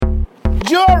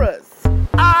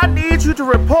get you to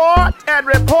report and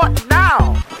report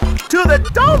now to the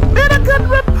Dominican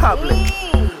Republic.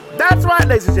 That's right,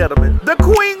 ladies and gentlemen. The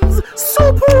Queen's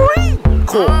Supreme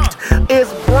Court is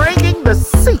bringing the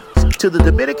seat to the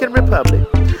Dominican Republic.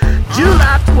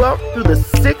 July 12th through the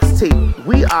 16th,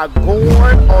 we are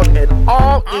going on an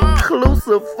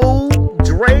all-inclusive food,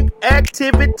 drink,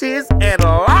 activities, and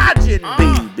lodging,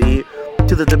 baby,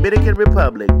 to the Dominican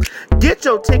Republic. Get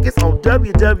your tickets on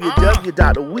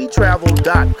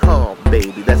www.wetravel.com,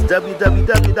 baby. That's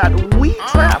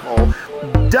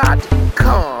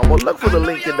www.wetravel.com. Well, look for the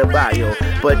link in the bio.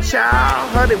 But child,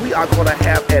 honey, we are going to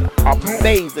have an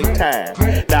amazing time.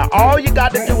 Now, all you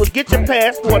got to do is get your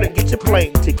passport and get your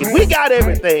plane ticket. We got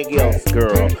everything else,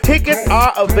 girl. Tickets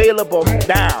are available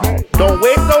now. Don't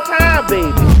waste no time,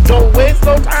 baby. Don't waste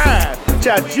no time.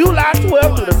 Child, July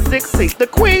 12th through the 16th, the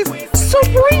Queen's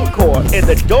Supreme Court in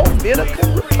the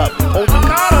Dominican Republic. On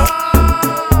Jakarta.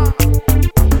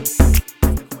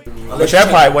 But that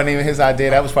probably wasn't even his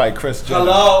idea. That was probably Chris Jenner.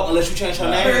 Hello, unless you change her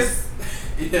name. Chris.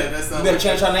 Yeah, that's You better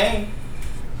change her name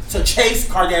to Chase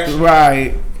Kardashian.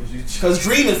 Right. Because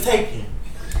Dream is taken.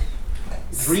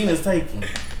 Dream is taken.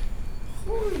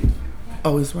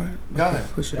 Oh, it's right. Go ahead.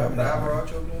 Push it up.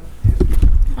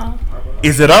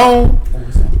 Is it on?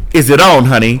 Is it on,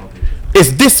 honey?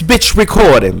 Is this bitch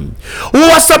recording?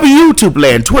 What's up, YouTube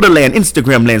land, Twitter land,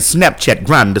 Instagram land, Snapchat,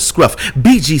 Grindr, Scruff,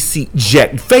 BGC,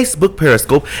 Jet, Facebook,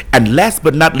 Periscope, and last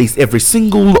but not least, every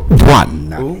single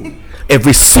one. Ooh.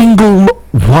 Every single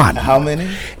one. How many?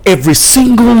 Every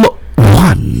single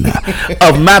one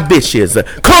of my bitches,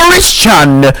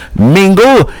 Christian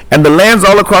Mingle, and the lands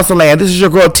all across the land. This is your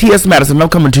girl T.S. Madison. I'm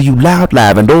coming to you loud,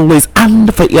 live, and always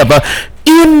and forever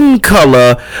in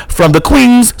color from the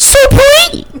Queen's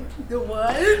Supreme. The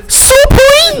what?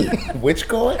 Supreme. Which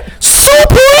court?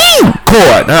 Supreme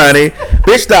Court, honey.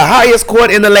 Bitch, the highest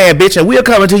court in the land, bitch. And we're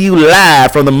coming to you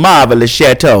live from the marvelous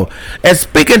chateau. And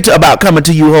speaking about coming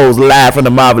to you hoes live from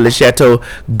the marvelous chateau,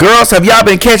 girls, have y'all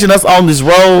been catching us on this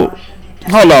road?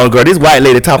 Hold on, girl. This white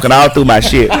lady talking all through my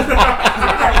shit.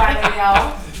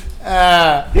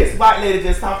 This white lady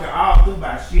just talking all through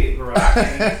my shit, girl. I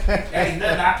can't. Ain't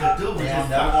nothing I can do with They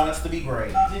don't want us to be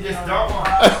great. She just don't want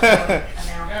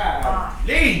God,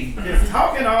 leave. Just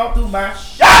talking all through my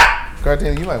shit.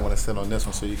 Guardini, you might want to sit on this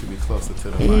one so you can be closer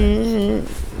to the mic.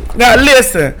 Now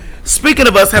listen. Speaking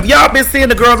of us, have y'all been seeing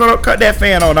the girls on cut that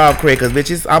fan on off, Craig? Cause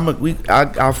bitches, I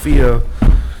feel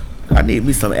I need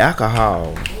me some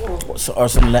alcohol. Or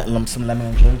some lemon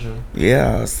and ginger.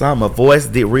 Yeah,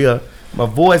 my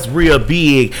voice real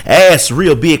big, ass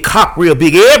real big, cock real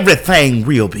big, everything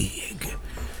real big.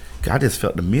 I just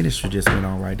felt the ministry just went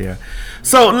on right there.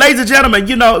 So, ladies and gentlemen,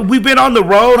 you know, we've been on the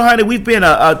road, honey. We've been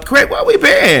Craig, where we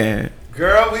been?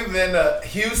 Girl, we've been to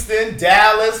Houston,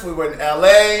 Dallas. We were in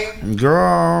LA.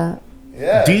 Girl.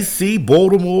 Yeah. DC,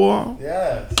 Baltimore.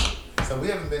 Yes. So we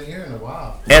haven't been here in a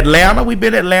while. Atlanta, we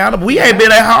been Atlanta. We ain't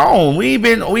been at home. We ain't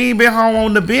been home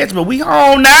on the bench, but we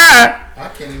home now. I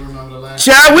can't even remember the last.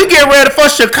 Child, we get ready for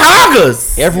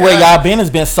Chicago's. Everywhere y'all been has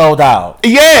been sold out.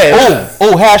 Yes.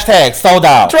 Oh, hashtag sold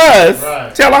out. Trust.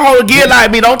 Right. Tell a hoe get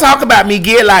like me. Don't talk about me.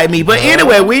 Get like me. But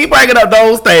anyway, we ain't bringing up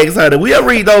those things, honey. We'll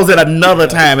read those at another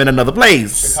time in another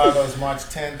place. Chicago's March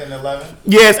 10th and 11th.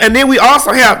 Yes, and then we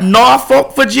also have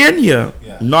Norfolk, Virginia.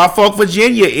 Yeah. Norfolk,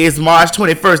 Virginia is March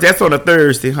 21st. That's on a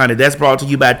Thursday, honey. That's brought to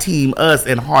you by Team Us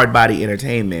and Hard Body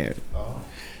Entertainment. Oh.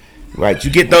 Right. You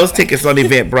get those tickets on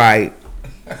Eventbrite.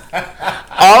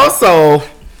 Also,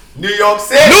 New York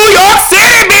City. New York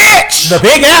City, bitch. The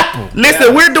Big Apple.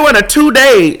 Listen, we're doing a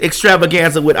 2-day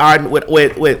extravaganza with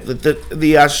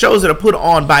the shows that are put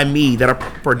on by me, that are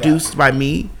produced by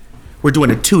me. We're doing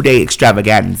a 2-day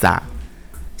extravaganza,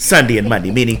 Sunday and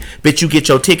Monday. Meaning, bitch, you get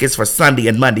your tickets for Sunday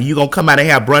and Monday. You gonna come out and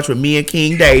have brunch with me and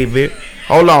King David.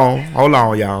 Hold on,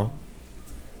 y'all.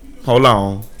 Hold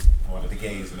on. One of the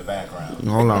gays in the background.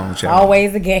 Hold on, child.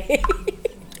 Always a gay.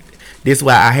 This is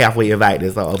why I halfway invite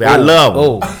this over. I love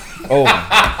her. Oh.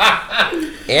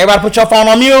 Everybody put your phone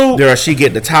on mute. Girl, she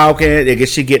get the talking,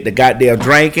 she get the goddamn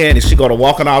drinking, and she go to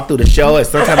walking all through the show. And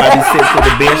sometimes I be sitting to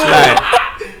the bench like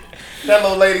that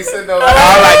little lady sitting over there.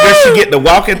 all like, girl, she get the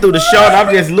walking through the show, and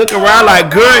I'm just looking around like,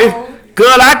 girl,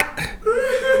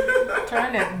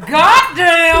 Turn it.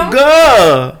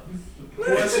 Goddamn.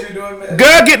 What's she doing, man?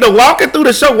 Girl, get the walking through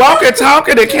the show, walking,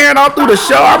 talking, and carrying on through the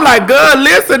show. I'm like, girl,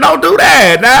 listen, don't do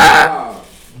that, nah.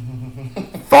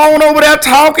 Phone over there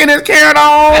talking and carrying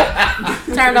on.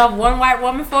 Turned off one white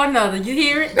woman for another. You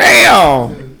hear it?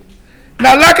 Damn.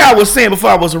 Now, like I was saying before,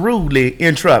 I was rudely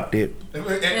interrupted.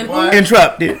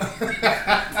 Interrupted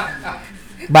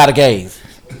By the gays.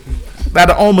 by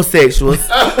the homosexuals.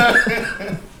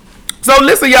 So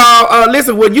listen, y'all.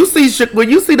 Listen, when you see the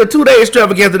 2-day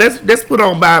extravaganza, that's put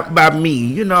on by me.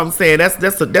 You know what I'm saying?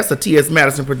 That's a T.S.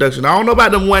 Madison production. I don't know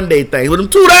about them 1-day things, but them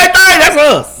 2-day things, that's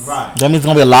us. Right. That means it's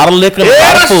gonna be a lot of liquor.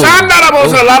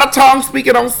 Yeah, a lot of tongue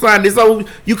speaking on Sunday. So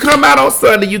you come out on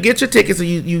Sunday, you get your tickets, and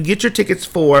you get your tickets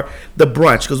for the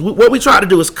brunch because what we try to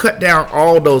do is cut down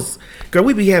all those. Girl,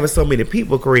 we be having so many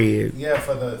people, Craig. Yeah,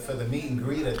 for the meet and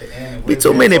greet at the end. Be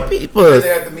too many people. We're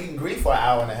there at the meet and greet for an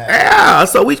hour and a half. Yeah,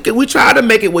 so we try to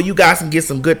make it where you guys can get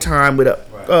some good time with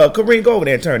Kareem, go over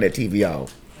there and turn that TV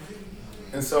off.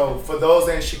 And so for those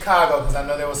in Chicago, because I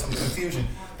know there was some confusion,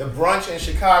 the brunch in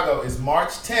Chicago is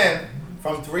March 10th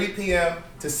from 3 p.m.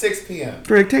 to 6 p.m.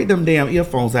 Greg, take them damn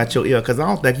earphones out your ear because I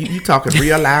don't think you talking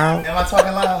real loud. Am I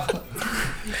talking loud?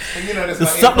 You know, the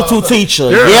substitute teacher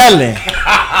yelling.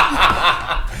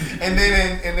 And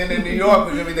then in New York,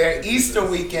 we're gonna be there Easter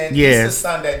weekend, Easter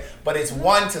Sunday, but it's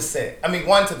 1 to 6. I mean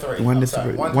 1 to 3. 1 to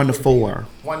 3. 1 to 4.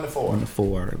 1 to 4. 1 to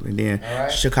 4. And then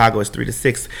Chicago is 3 to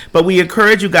 6. But we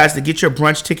encourage you guys to get your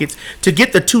brunch tickets to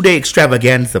get the 2-day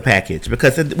extravaganza package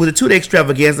because with the 2-day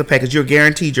extravaganza package, you're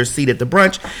guaranteed your seat at the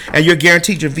brunch and you're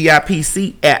guaranteed your VIP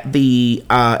seat at the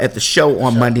show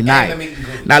on Monday night.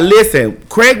 Now listen,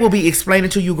 Craig will be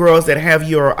explaining to you girls that have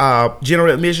your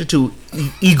general admission to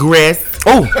egress.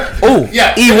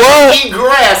 Yeah.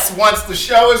 Egress once the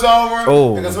show is over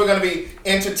because we're going to be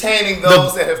entertaining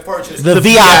those that have purchased the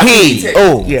VIP.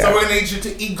 So we're going to need you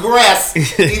to egress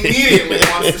immediately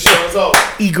once the show is over.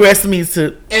 Egress means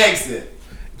to exit.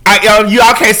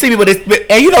 Y'all can't see me, but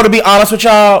and you know, to be honest with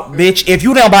y'all, bitch, if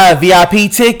you don't buy a VIP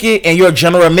ticket and your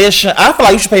general admission, I feel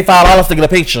like you should pay $5 to get a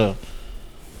picture.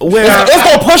 Well, it's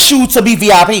gonna push you to be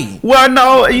VIP. Well,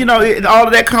 no, you know, all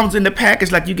of that comes in the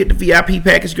package. Like you get the VIP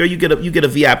package, girl. You get a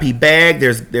VIP bag.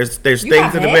 There's things in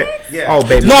the bag. Yeah. Oh,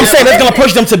 baby. No, I'm saying that's gonna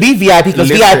push them to be VIP because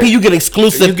VIP you get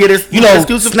exclusive.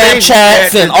 Exclusive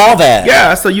Snapchats and all that.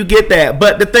 Yeah, so you get that.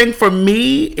 But the thing for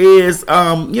me is,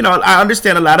 I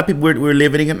understand a lot of people we're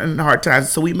living in hard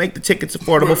times, so we make the tickets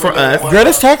affordable for us. Girl,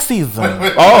 it's tax season.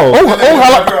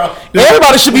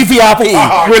 Everybody should be VIP.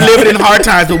 We're living in hard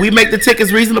times, but we make the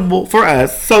tickets reasonable for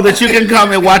us so that you can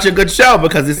come and watch a good show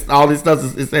because all this stuff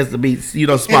has to be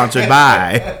sponsored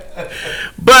by.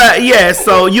 But yeah,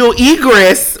 so you'll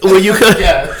egress when you come,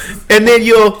 and then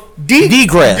you'll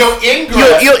degress. You'll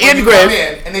ingress,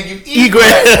 and then you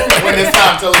egress when it's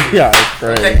time to leave. Yeah, it's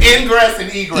crazy. The ingress and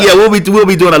egress. Yeah, we'll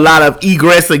be doing a lot of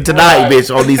egressing tonight,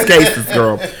 bitch, on these cases,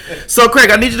 girl. So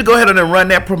Craig, I need you to go ahead and run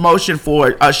that promotion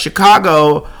for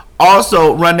Chicago.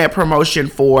 Also, run that promotion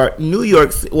for New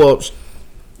York. Well.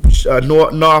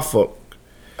 Norfolk.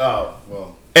 Oh,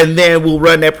 well. And then we'll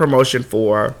run that promotion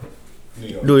for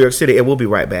New York City, and we'll be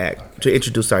right back to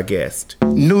introduce our guest.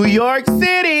 New York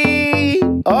City!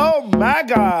 Oh my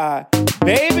God.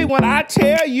 Baby, when I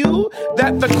tell you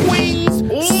that the Queen's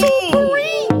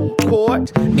Supreme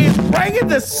Court is bringing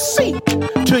the seat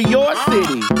to your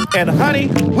city. And honey,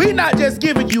 we're not just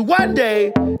giving you one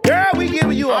day, girl, we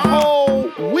giving you a whole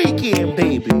weekend,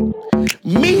 baby.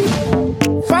 Me,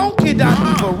 Funky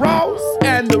Dr. Ross,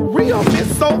 and the real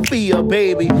Miss Sophia,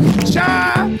 baby.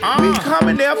 Child, we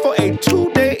coming there for a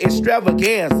 2-day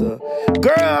extravaganza.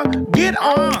 Girl, get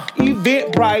on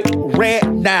Eventbrite right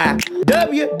now.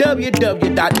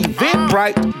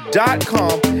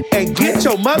 www.eventbrite.com and get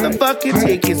your motherfucking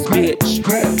tickets, bitch,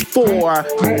 for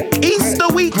Easter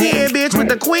weekend, bitch, with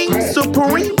the Queen's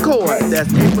Supreme Court.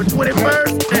 That's April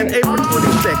 21st and April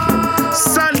 22nd.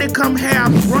 Sunday, come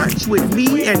have brunch with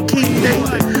me and King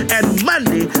David. And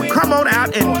Monday, come on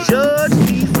out and judge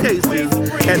these cases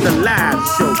at the live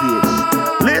show,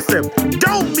 bitch. Listen,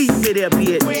 don't meet me there,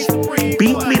 bitch.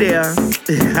 Beat me there.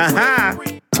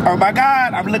 Oh my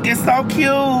God, I'm looking so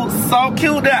cute. So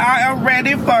cute that I am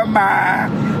ready for my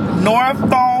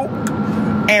Norfolk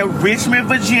and Richmond,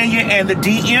 Virginia, and the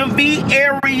DMV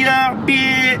area,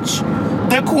 bitch.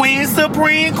 The Queen's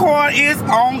Supreme Court is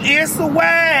on its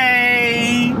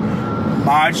way.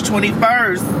 March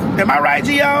 21st. Am I right,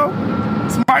 Gio?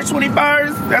 It's March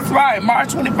 21st. That's right, March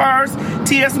 21st.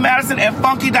 T.S. Madison and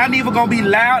Funky Dineva gonna be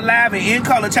loud, live, and in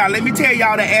color, child. Let me tell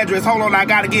y'all the address. Hold on, I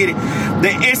gotta get it.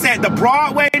 It's at the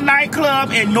Broadway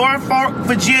Nightclub in Norfolk,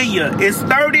 Virginia. It's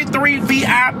 33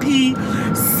 VIP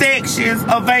sections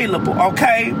available,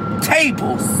 okay?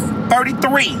 Tables,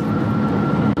 33.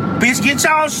 Bitch, get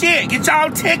y'all shit. Get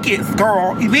y'all tickets,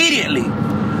 girl, immediately.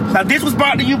 Now, this was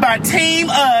brought to you by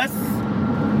Team Us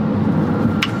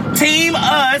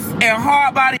and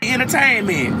Hard Body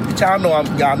Entertainment. But y'all know I'm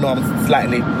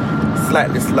slightly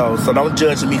slow, so don't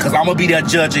judge me, because I'm going to be there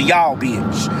judging y'all,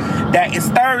 bitch. That is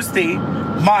Thursday,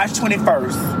 March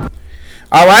 21st.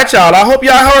 All right, y'all. I hope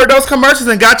y'all heard those commercials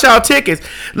and got y'all tickets.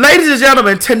 Ladies and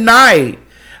gentlemen, tonight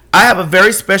I have a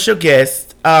very special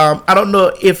guest. I don't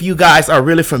know if you guys are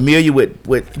really familiar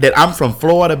with that. I'm from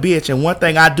Florida, bitch, and one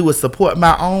thing I do is support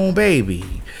my own baby.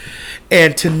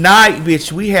 And tonight,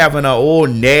 bitch, we having an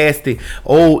old nasty,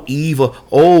 old evil,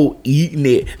 old eating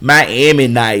it Miami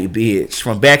night, bitch,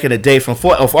 from back in the day, from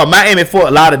Miami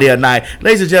Fort Lauderdale night.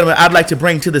 Ladies and gentlemen, I'd like to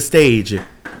bring to the stage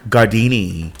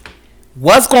Guardini.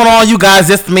 What's going on, you guys?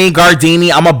 It's me,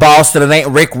 Guardini. I'm a boss that it ain't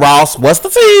Rick Ross. What's the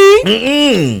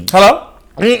tea? Hello?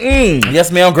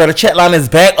 Yes, ma'am, girl. The chat line is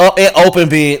back up and open,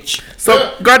 bitch.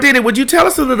 So, Guardini, would you tell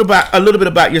us a little bit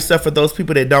about yourself for those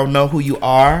people that don't know who you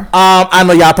are? I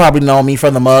know y'all probably know me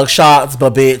from the mug shots,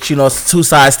 but bitch, you know, it's two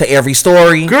sides to every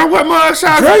story. Girl, what mug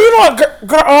shots? Girl, you know,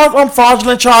 girl,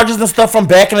 fraudulent charges and stuff from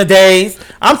back in the days.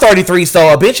 I'm 33,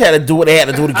 so a bitch had to do what they had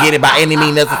to do to get it by any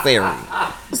means necessary.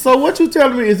 So what you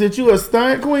telling me is that you a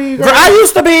stunt queen? Girl? Girl, I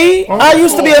used to be. I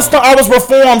used to be a stunt. I was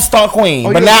reformed stunt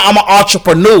queen, but now I'm an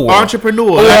entrepreneur.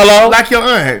 Entrepreneur. Hello? Like your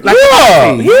aunt. Like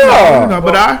yeah. You know,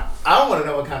 but I don't want to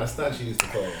know what kind of stunt you used to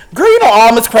pull. Girl, you know,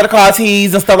 all Miss Credit Card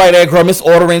tees and stuff like that. Girl, Miss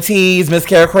Ordering tees, Miss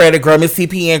Care Credit, girl, Miss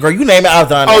CPN, girl, you name it, I was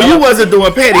done. Oh, you wasn't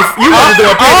doing petty. You wasn't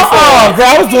doing petty. Girl,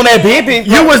 I was doing that big.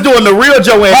 You was doing the real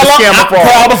Joanne scammer fraud.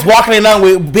 Girl, I was walking in there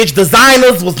with bitch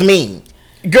designers was me.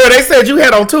 Girl, they said you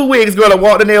had on 2 wigs. Girl, I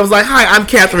walked in there and was like, "Hi, I'm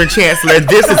Catherine Chancellor.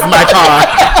 This is my car."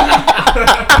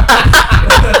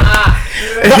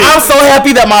 I'm so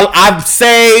happy that I've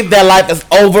saved, that life is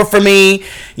over for me.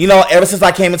 You know, ever since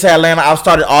I came into Atlanta, I've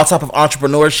started all type of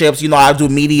entrepreneurships. You know, I do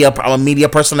media. I'm a media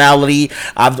personality.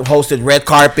 I've hosted red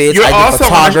carpets. I do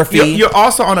photography. You're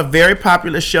also on a very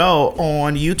popular show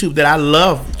on YouTube that I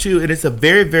love too. And it's a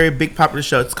very, very big popular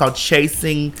show. It's called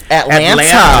Chasing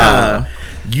Atlanta.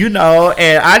 You know,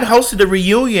 and I hosted a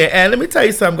reunion. And let me tell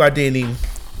you something, Guardini.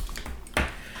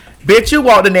 Bitch, you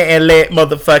walked in there and let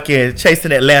motherfucking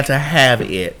Chasing Atlanta have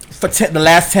it. For the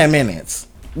last 10 minutes.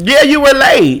 Yeah, you were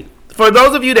late. For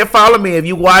those of you that follow me, if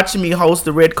you watch me host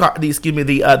the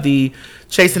the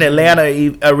Chasing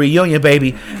Atlanta reunion,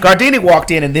 baby, Guardini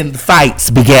walked in and then the fights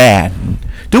began.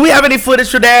 Do we have any footage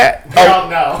for that?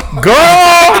 No.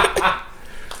 Girl!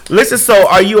 Listen, so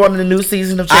are you on the new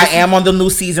season of Chasing? I am on the new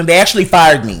season. They actually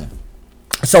fired me.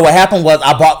 So what happened was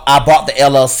I bought the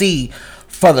LLC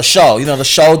for the show. You know, the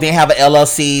show didn't have an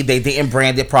LLC. They didn't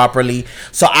brand it properly.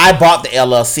 So I bought the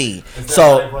LLC. Is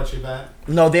that why they brought you back?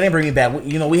 No, they didn't bring me back.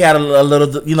 You know, we had a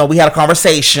little, you know, we had a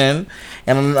conversation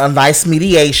and a nice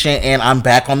mediation, and I'm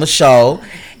back on the show.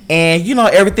 And, you know,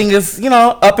 everything is, you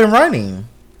know, up and running.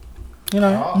 You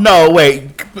know? No,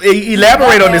 wait.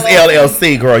 Elaborate on this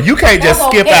LLC, girl. You can't just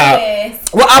skip out.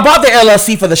 Well, I bought the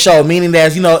LLC for the show, meaning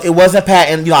that, you know, it wasn't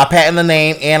patent. You know, I patented the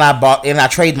name and I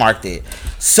trademarked it.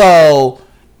 So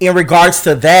in regards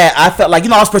to that, I felt like, you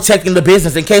know, I was protecting the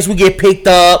business in case we get picked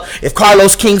up. If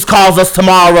Carlos Kings calls us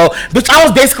tomorrow, bitch, I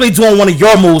was basically doing one of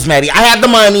your moves, Maddie. I had the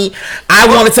money. I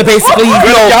wanted to basically, you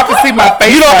know, y'all can see my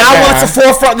face. You know, right I wanted to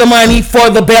forefront the money for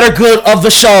the better good of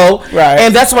the show, right?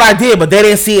 And that's what I did, but they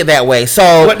didn't see it that way.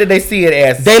 So what did they see it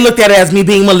as? They looked at it as me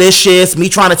being malicious, me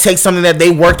trying to take something that they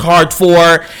worked hard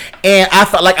for, and I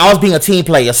felt like I was being a team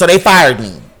player. So they fired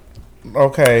me.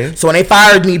 Okay. So when they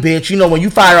fired me, bitch, you know, when you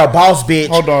fire a boss, bitch.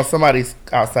 Hold on, somebody's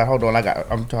outside. Hold on,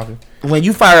 I'm talking. When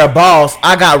you fire a boss,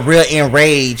 I got real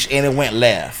enraged and it went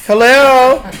left.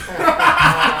 Hello?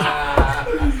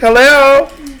 Hello?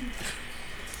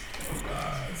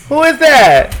 Who is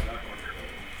that?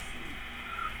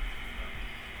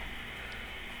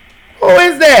 Who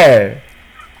is that?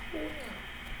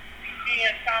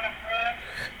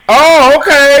 Oh,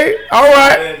 okay. All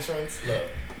right.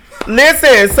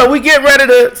 Listen, so we get ready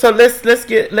to. So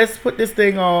let's put this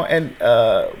thing on, and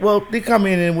well, they come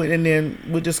in and then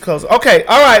we'll just close. Okay,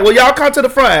 all right. Well, y'all come to the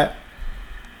front.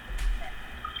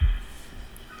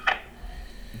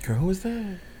 Girl, who is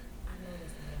that?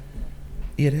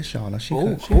 Yeah, that's Shauna. She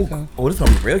this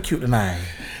gonna be real cute tonight.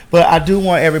 But I do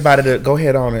want everybody to go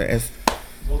ahead on it.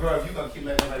 Well, girl, if you gonna keep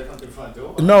letting everybody come to the front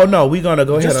door. No, we're gonna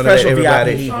go ahead on let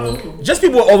everybody. People. Just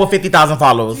people with over 50,000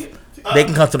 followers. They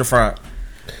can come to the front.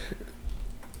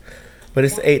 But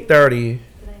it's 8:30.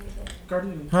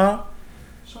 Huh?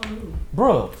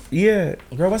 Bro. Yeah.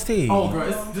 Girl, what's tea? Oh, girl,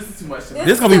 this is too much.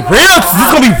 This gonna be real.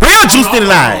 This gonna be real juicy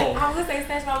tonight. I was gonna say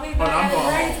snatch my wig, but I'm I going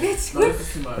got home. it bitch. No, this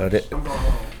is too much. I'm going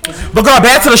home. But girl,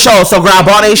 back to the show. So girl, I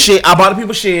bought their shit. I bought the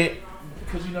people shit.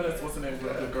 Because you know that's what's the name of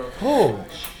the girl. Who?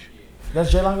 That's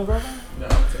J Longo girl? No,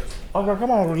 I'm texting. Oh girl,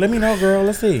 come on. Let me know, girl.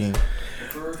 Let's see.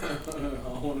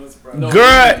 No,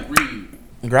 Girl.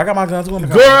 read. Girl, I got my guns with me.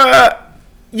 Girl,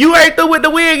 you ain't through with the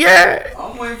wig yet?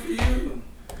 I'm waiting for you.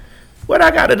 What I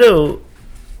gotta do?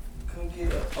 Come get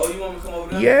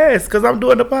Yes, because I'm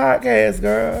doing the podcast,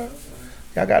 girl.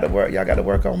 Y'all got to work. Y'all got to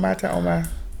work on my time,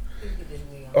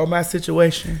 on my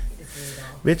situation.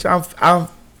 Bitch, I'm.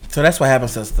 So that's what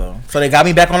happened, sister. So they got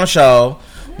me back on the show.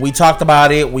 We talked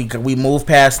about it. We moved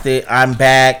past it. I'm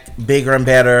back, bigger and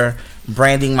better,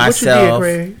 branding myself. What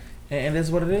you did, Craig? And that's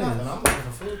what it is. I'm looking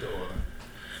for food to order.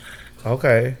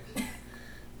 Okay.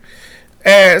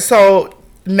 And so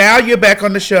now you're back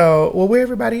on the show. Well, where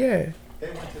everybody at?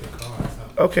 They went to the car or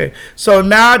something. Okay. So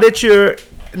now that you're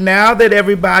now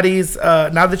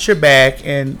that you're back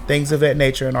and things of that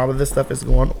nature and all of this stuff is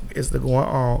going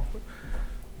on,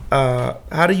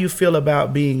 how do you feel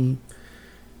about being,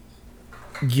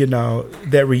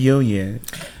 that reunion?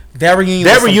 That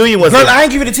reunion was Girl, I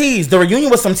ain't give you the tease. The reunion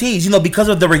was some tease. Because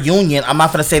of the reunion, I'm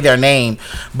not gonna say their name,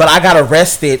 but I got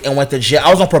arrested and went to jail. I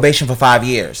was on probation for 5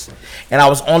 years, and I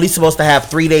was only supposed to have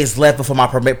 3 days left before my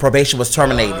probation was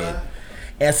terminated.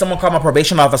 And someone called my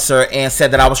probation officer and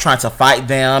said that I was trying to fight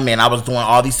them and I was doing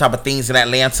all these type of things in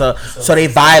Atlanta, so they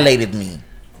violated me.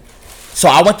 So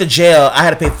I went to jail. I had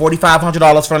to pay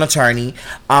 $4,500 for an attorney.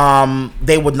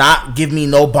 They would not give me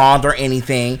no bond or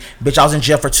anything. Bitch, I was in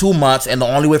jail for 2 months, and the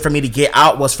only way for me to get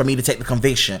out was for me to take the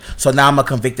conviction. So now I'm a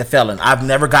convicted felon. I've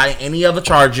never gotten any other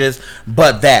charges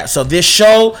but that. So this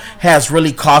show has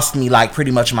really cost me, like,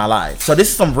 pretty much my life. So this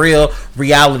is some real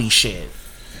reality shit.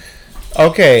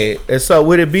 Okay, and so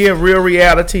with it being real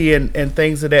reality and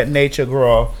things of that nature,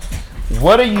 girl,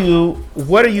 what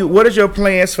is your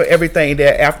plans for everything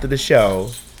that after the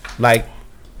show? Like,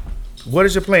 what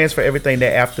is your plans for everything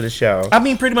that after the show? I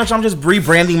mean, pretty much I'm just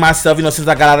rebranding myself, since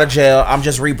I got out of jail. I'm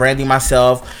just rebranding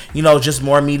myself, just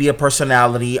more media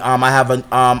personality. I have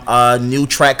a new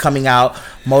track coming out,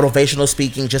 motivational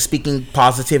speaking, just speaking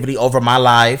positivity over my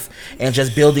life and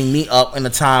just building me up in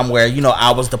a time where,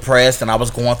 I was depressed and I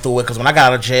was going through it. Because when I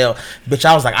got out of jail, bitch,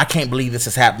 I was like, I can't believe this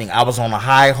is happening. I was on a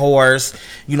high horse.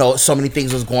 So many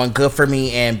things was going good for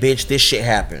me, and bitch, this shit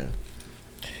happened.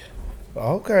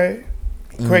 Okay.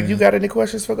 Craig, you got any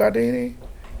questions for Guardini?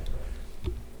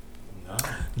 No.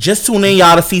 Just tune in,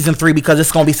 y'all, to season 3 because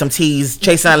it's gonna be some tease.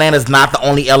 Chasing Atlanta is not the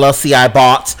only LLC I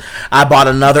bought. I bought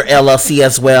another LLC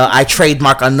as well. I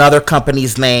trademark another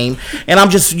company's name, and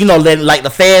I'm just, letting, like the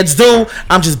feds do.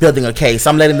 I'm just building a case.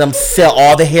 I'm letting them sell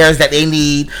all the hairs that they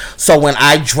need. So when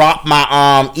I drop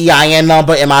my EIN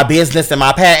number and my business and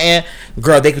my patent,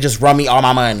 girl, they could just run me all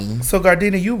my money. So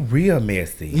Guardini, you real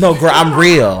messy. No, girl, I'm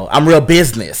real. I'm real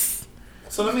business.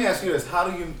 So let me ask you this: How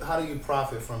do you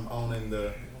profit from owning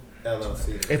the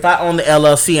LLC? If I own the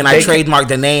LLC and I trademark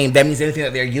the name, that means anything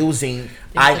that they're using,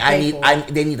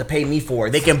 they need to pay me for it.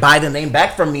 They can buy the name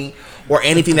back from me, or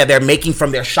anything that they're making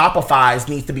from their Shopify's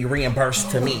needs to be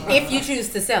reimbursed to me. If you choose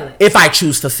to sell it. If I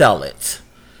choose to sell it.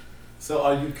 So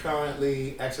are you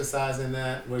currently exercising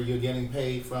that where you're getting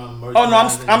paid from? Oh no,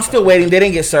 I'm still waiting. They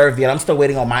didn't get served yet. I'm still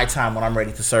waiting on my time when I'm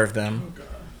ready to serve them.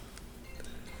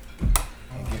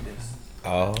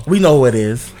 Oh, we know who it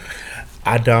is.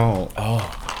 I don't.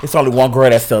 Oh, it's only one girl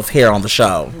that sells hair on the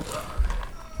show.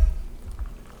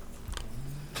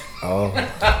 Oh.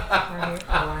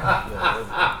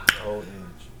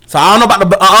 So I don't know about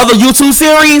the other YouTube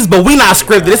series, but we not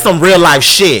scripted. It's some real life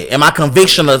shit, and my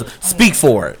conviction to speak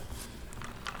for it.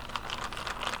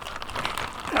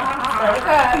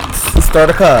 Stir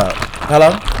the cup.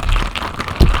 Hello?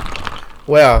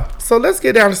 Well, so let's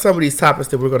get down to some of these topics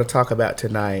that we're going to talk about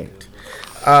tonight.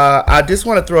 I just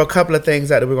want to throw a couple of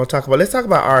things out that we're going to talk about. Let's talk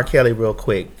about R. Kelly real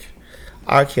quick.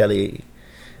 R. Kelly,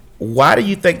 why do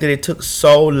you think that it took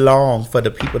so long for the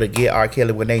people to get R.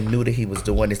 Kelly when they knew that he was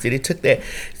doing this? Did it took that?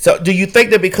 So do you think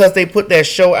that because they put that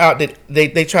show out that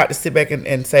they tried to sit back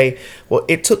and say, well,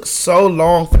 it took so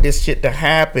long for this shit to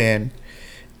happen,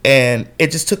 and it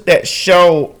just took that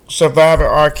show, Survivor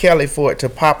R. Kelly, for it to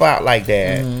pop out like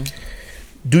that? Mm-hmm.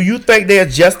 Do you think they're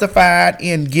justified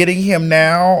in getting him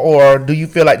now, or do you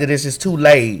feel like that it's just too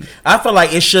late? I feel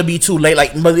like it should be too late,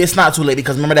 but it's not too late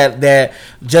because remember that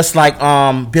just like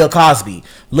Bill Cosby,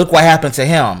 look what happened to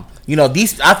him.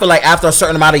 I feel like after a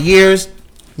certain amount of years,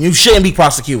 you shouldn't be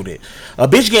prosecuted. A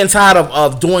bitch getting tired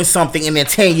of doing something and then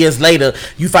 10 years later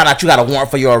you find out you got a warrant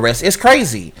for your arrest. It's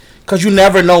crazy because you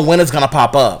never know when it's gonna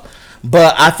pop up.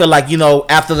 But I feel like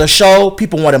after the show,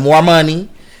 people wanted more money.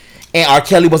 And R.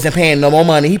 Kelly wasn't paying no more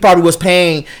money. He probably was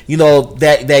paying,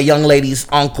 that young lady's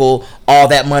uncle all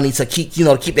that money to keep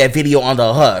that video under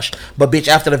a hush. But bitch,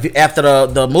 after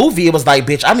the movie, it was like,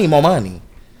 bitch, I need more money.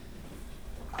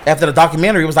 After the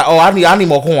documentary, it was like, oh, I need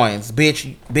more coins,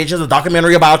 bitch. Bitch, it's a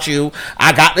documentary about you.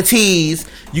 I got the tease.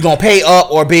 You gonna pay up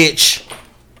or bitch,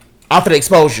 I'm finna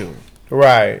expose you.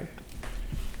 Right.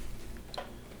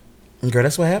 Girl,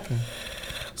 that's what happened.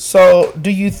 So,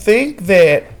 do you think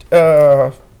that?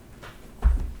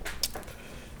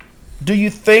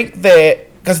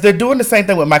 Because they're doing the same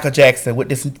thing with Michael Jackson with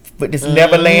this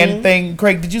Neverland thing.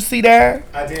 Craig, did you see that?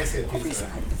 I did see a piece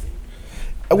of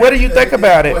that. What do you think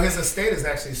about it? Well, his estate is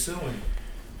actually suing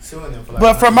them for like.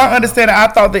 But from my understanding, I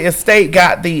thought the estate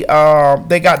got the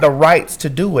rights to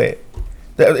do it.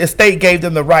 The estate gave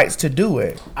them the rights to do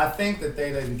it. I think that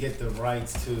they didn't get the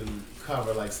rights to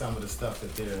cover like some of the stuff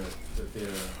that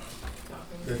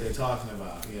they're talking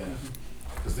about. Yeah.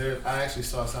 Because I actually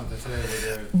saw something today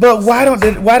where they're. But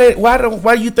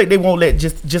why do you think they won't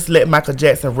let Michael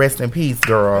Jackson rest in peace,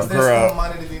 girl? There's still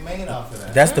money to be made off of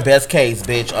that. That's the best case,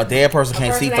 bitch. A dead person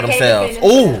can't see for themselves.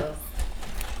 Ooh.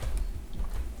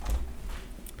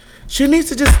 They need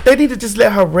to just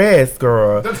let her rest,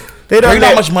 girl. They don't Bring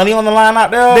that much money on the line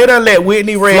out there. They don't let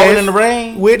Whitney rest. Floating in the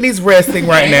rain. Whitney's resting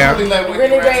right now. Really let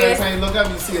Whitney rest. Every time you look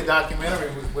up, you see a documentary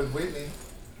with Whitney.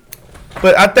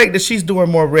 But I think that she's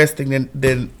doing more resting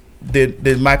than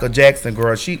Michael Jackson,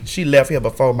 girl. She left here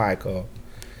before Michael,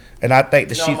 and I think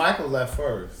that Michael left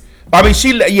first. I mean,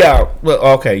 Well,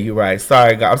 okay, you're right.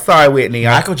 Sorry, God. I'm sorry, Whitney.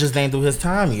 Michael just ain't do his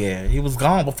time yet. He was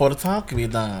gone before the time could be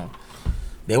done.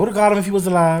 They would have got him if he was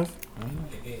alive.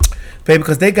 Baby,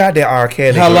 because they got that R.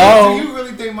 Kelly. Hello. Do you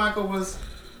really think Michael was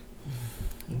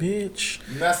bitch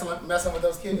messing with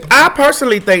those kids? I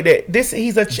personally think that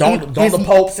he's a don't the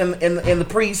popes and the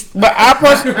priests. But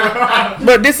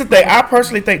but this is the thing. I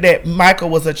personally think that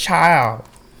Michael was a child.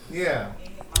 Yeah.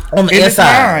 On the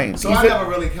inside. So I never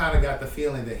really kind of got the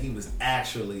feeling that he was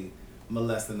actually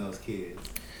molesting those kids.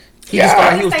 He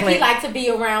liked to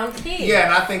be around kids. Yeah,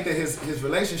 and I think that his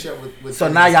relationship with so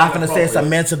now y'all finna say it's a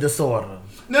mental disorder.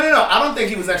 No. I don't think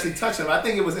he was actually touching them. I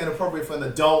think it was inappropriate for an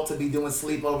adult to be doing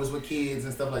sleepovers with kids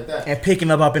and stuff like that. And picking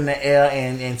them up in the air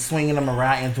and swinging them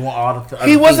around and doing all the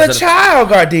He was a child,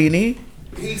 Guardini.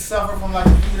 He suffered from like a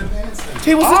Peter Pan syndrome.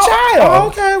 He was a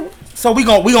child. Okay. So we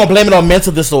gonna blame it on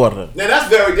mental disorder. Now that's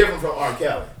very different from R.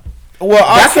 Kelly. Well,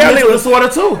 R. Kelly was disorder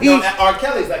too. R.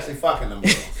 Kelly's actually fucking them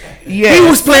girls. Yeah, he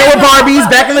was playing with Barbies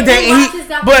back in the day.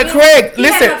 But Craig, he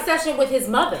listen. had an obsession with his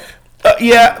mother.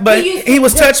 Yeah, but he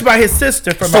was touched by his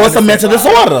sister. So it's a mental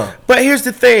disorder. But here's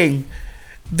the thing: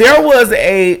 there was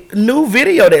a new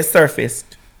video that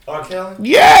surfaced. R. Kelly?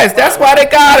 Yes, that's why they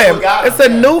got him. It's a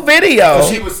new video.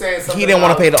 She was saying something. He didn't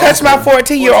want to pay the. Touch my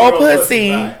 14-year-old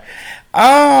pussy. Right.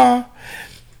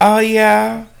 Oh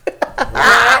yeah.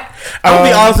 I'm gonna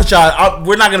be honest with y'all.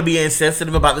 We're not gonna be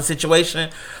insensitive about the situation,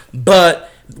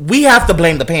 but we have to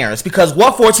blame the parents because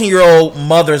what 14-year-old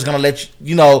mother is gonna let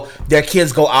their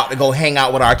kids go out to go hang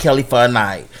out with R. Kelly for a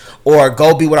night or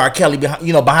go be with R. Kelly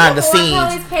behind the scenes? R.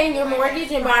 Kelly's paying your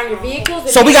mortgage and buying your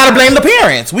vehicles. So we gotta blame the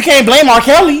parents. We can't blame R.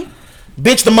 Kelly.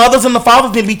 Bitch, the mothers and the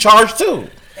fathers need to be charged too.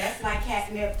 That's like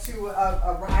catnip to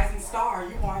a rising star.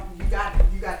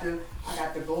 I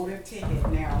got the golden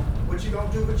ticket now. What you gonna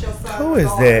do with your son? Who is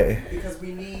that? Because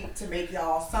we need to make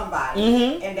y'all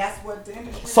somebody, and that's what the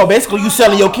industry. So basically, you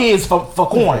selling your kids for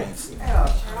coins. Yeah.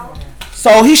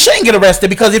 So he shouldn't get arrested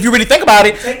because if you really think about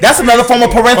it, that's another form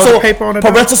of parental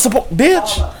support.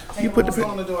 Bitch, you put the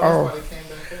on the door. Oh.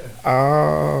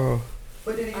 Oh.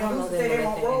 But then you know, say they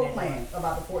want role playing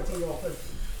about the 14-year-old pussy.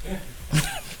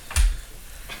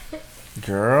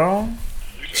 Girl.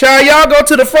 Child, y'all go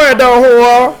to the front door,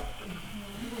 whore.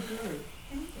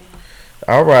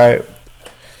 All right.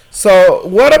 So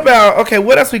what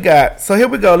else we got? So here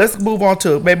we go. Let's move on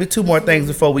to maybe two more things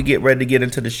before we get ready to get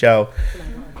into the show.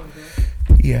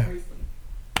 Yeah.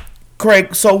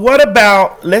 Craig, so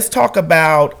let's talk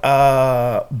about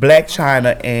Black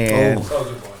China and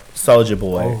Soulja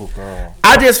Boy. Oh, girl.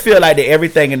 I just feel like that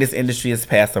everything in this industry is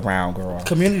passed around, girl.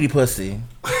 Community pussy.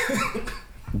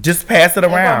 Just pass it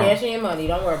around. Dashing your money.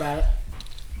 Don't worry about it.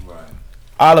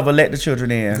 Oliver, let the children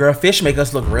in. Girl, fish make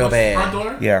us look real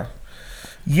bad.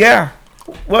 Yeah.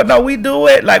 Well, no, we do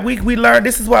it. Like, we learn.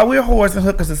 This is why we're whores and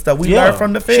hookers and stuff. We learn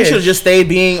from the fish. She should have just stayed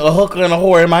being a hooker and a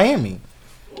whore in Miami.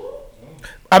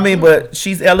 I mean, but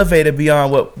she's elevated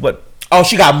beyond what. Oh,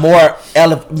 she got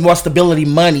more stability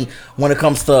money when it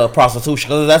comes to prostitution.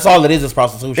 Because that's all it is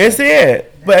prostitution. It's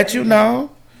it. But,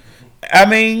 I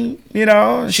mean,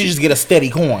 She just get a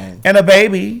steady coin. And a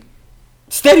baby.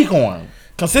 Steady coin.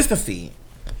 Consistency.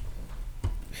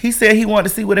 He said he wanted to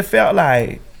see what it felt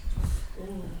like.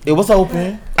 It was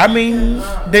open. I mean,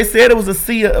 they said it was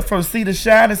from sea to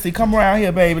shining sea. Come around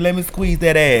here, baby. Let me squeeze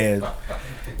that ass.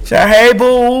 Child, hey,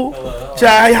 boo.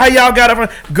 Child, how y'all got it from?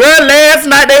 Girl, last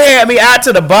night they had me out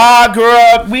to the bar,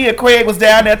 girl. Me and Craig was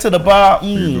down there to the bar.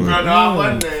 No, I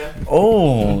wasn't there.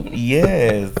 Oh,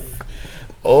 yes.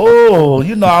 Oh,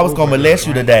 you know I was gonna molest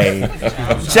you today.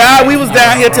 Child, we was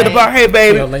down here to the bar. Hey,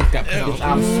 baby.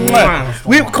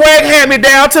 Craig had me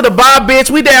down to the bar, bitch.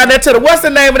 We down there to the, what's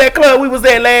the name of that club we was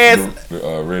at last?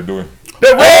 Red Door.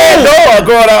 The Red Door,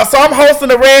 girl. So I'm hosting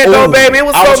the Red Door, baby. It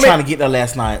was I so was many. trying to get there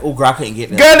last night. Oh, girl, I couldn't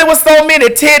get there. Girl, there was so many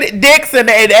titty dicks and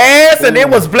ass, and it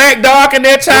was black dark in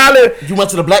there, child. You went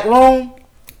to the black room?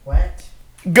 What?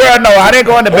 Girl, no, I didn't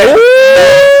go in the back.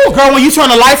 Ooh, girl, when you turn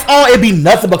the lights on, it be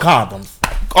nothing but condoms.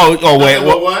 Oh, wait,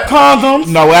 What? Condoms?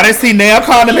 No, I didn't see nail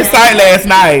condom in sight last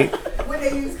night. What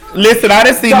they use? Listen, I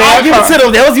didn't see So I nail give it to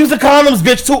condom. them. They was using condoms,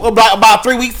 bitch, about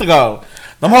 3 weeks ago.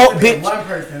 Them whole bitch. One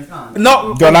person's huh?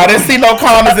 No, Girl, I didn't see no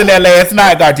condoms in there last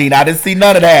night, Guardini. I didn't see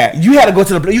none of that. you had to go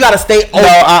to the. You got to stay over.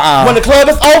 No, When the club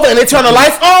is over and they turn the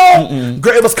lights on,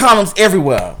 girl, it was condoms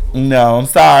everywhere. No, I'm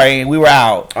sorry. We were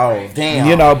out. Oh damn.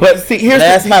 You know, but see,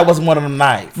 last night wasn't one of them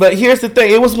nights. But here's the thing.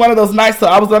 It was one of those nights. So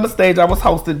I was on the stage. I was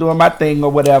hosting, doing my thing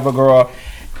or whatever, girl.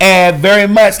 And very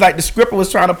much like the stripper was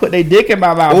trying to put their dick in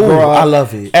my mouth, Ooh, girl. I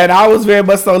love it. And I was very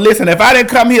much so. Listen, if I didn't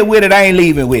come here with it, I ain't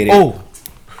leaving with it. Oh,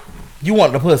 you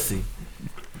want the pussy?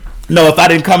 No, if I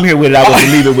didn't come here with it, I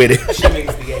wasn't leaving with it.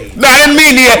 No, I didn't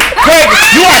mean that. Craig,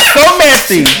 you are so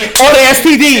messy. Or the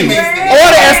STD. Or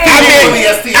the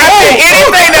STD. I mean,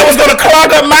 anything that was gonna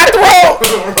clog up my throat.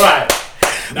 Right.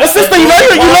 Well, sister, you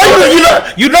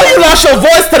know you lost your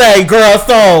voice today, girl.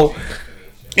 So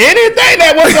Anything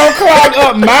that was gonna clog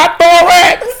up my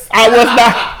thorax,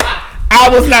 I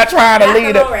was not trying to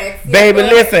lead it. Baby,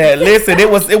 listen.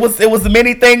 It was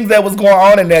many things that was going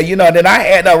on in there, you know. Then I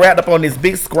had wrapped up on this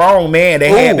big strong man that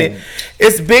had been,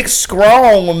 this big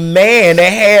strong man that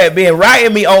had been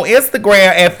writing me on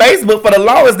Instagram and Facebook for the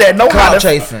longest that know how to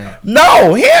chasing.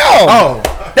 No, him. Oh.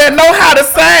 That know how to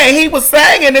sing. He was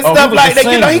singing and stuff he was like a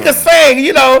that. You know, he singer. could sing.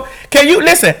 You know, can you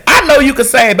listen? I know you can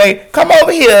sing, babe. Come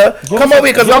over here. Come over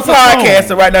here, because I'm give us a tune.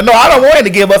 podcasting right now. No, I don't want him to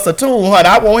give us a tune, honey.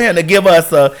 I want him to give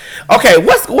us a. Okay,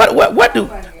 what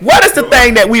is the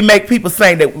thing that we make people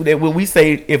sing that when we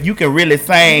say if you can really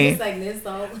sing? It's like this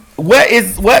song. What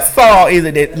song is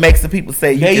it that makes the people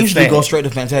say you They can usually sing? go straight to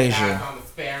Fantasia.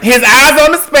 His Eyes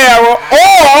on the Sparrow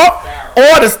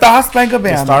or the Star Spangled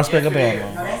Banner. Star Spangled Banner.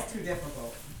 No, that's too difficult.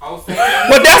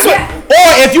 But that's what. Or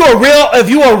if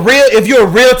you're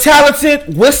real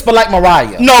talented, whisper like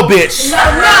Mariah. No, bitch.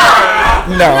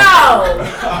 No.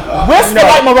 Whisper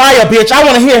like Mariah, bitch. I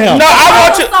want to hear him. No, I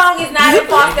want The you. song is not in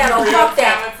falsetto. Fuck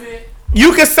that.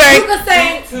 You can sing. You can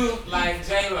sing. Like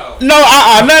J-Lo. No,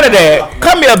 none of that.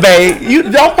 Come here, babe. You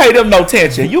don't pay them no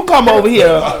attention. You come over here.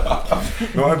 No,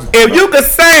 I just, If you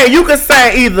can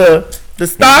sing either the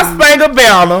Star Spangled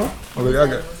Banner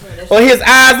or His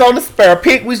Eyes on the Sparrow.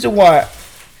 Pick which you want.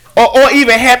 Or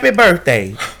even Happy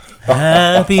Birthday.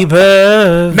 Happy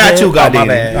birthday. Not you, Guardini. my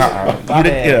bad. You the-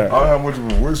 yeah. I don't have much of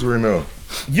a voice right now.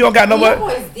 You don't got no Your more.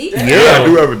 voice deep. Yeah, I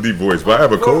do have a deep voice, but I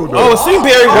have a cold though. Oh, sing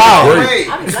Barry White. Break.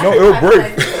 No, it'll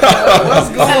break.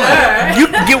 You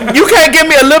can't give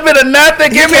me a little bit of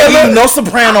nothing. Give me a little. No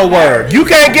soprano word. You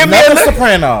can't give me a Nothing little.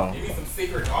 soprano.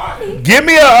 Give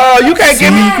me a. You can't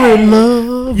give me.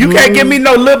 You can't give me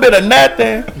no little bit of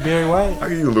nothing. Barry White. I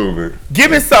give you a little bit. Give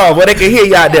me some where they can hear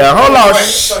you out there. Hold on.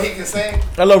 So he can sing.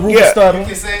 That little Ruben Yeah. stutter. He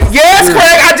can sing. Yes,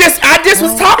 Craig. I just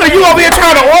was talking to you over here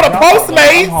trying to order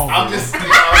Postmates. I'm just.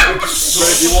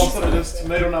 You want some of this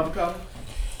tomato and avocado?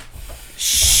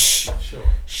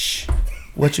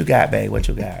 What you got, babe? What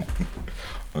you got?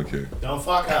 Okay. Don't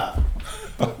fuck up.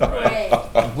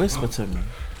 Whisper to me.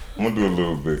 I'm gonna do a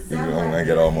little bit. I ain't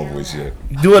got all my voice yet.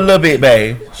 Do a little bit,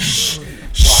 babe.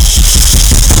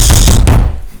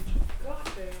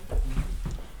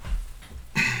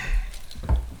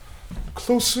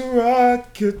 Closer I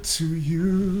get to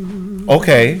you,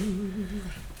 Okay.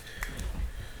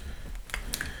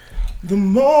 the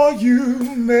more you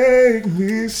make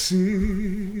me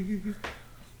see.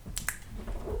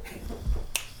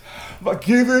 By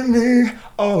giving me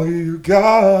all you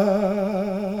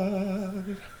got.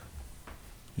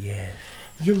 Yeah.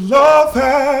 Your love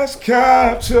has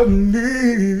captured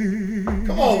me.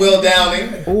 Come on, Will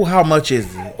Downing. Oh, how much is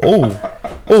it? Oh.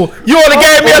 You only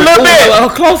gave me a little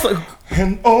bit. Closer.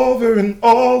 And over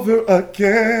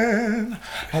again,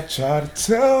 I try to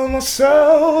tell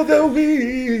myself that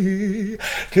we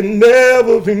can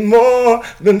never be more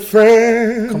than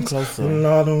friends. Come closer. And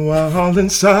all the while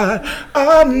inside,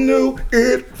 I knew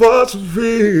it was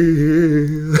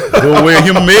real. The way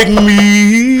you make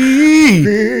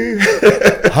me.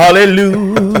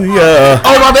 Hallelujah.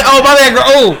 Oh my bad, girl.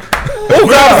 Oh,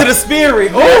 grab to the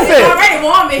spirit. It's already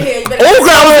warm in here. You better Oh, girl,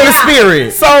 I was in the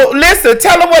spirit. So listen,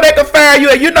 tell them where they can find you.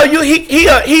 And you know,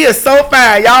 he is so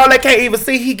fine. Y'all that can't even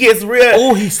see, he gets real.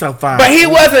 Oh, he's so fine. But he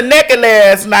wasn't naked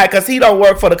last night because he don't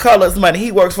work for the colors money.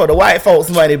 He works for the white folks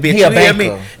money, bitch. He a You hear me?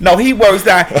 banker. No, he works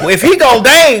down. If he gonna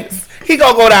dance, he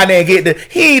gonna go down there and get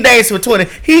he ain't dance for 20.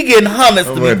 He getting hundreds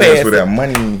to I'm be gonna dance passed. for that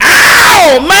money.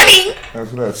 Ow, money.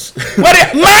 That's what that's. What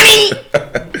it, money?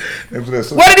 That's what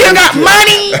that's. What it is got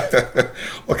money?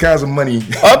 What kinds of money?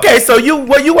 Okay, so you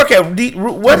work at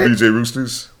BJ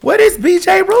Roosters. what is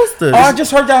BJ Roosters? Oh, I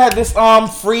just heard y'all had this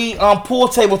free pool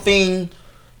table thing.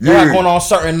 Yeah. Going on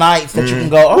certain nights that you can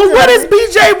go. Well, Okay. what is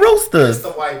BJ It's Roosters? the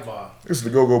white bar. It's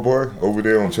the Go-Go Bar over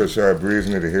there on Churchside Bridge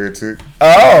near the Heretic.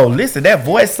 Oh, listen, that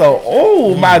voice so.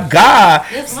 Oh my God.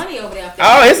 There's money over there.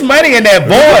 Oh, it's money in that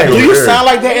boy. Do you Yeah. sound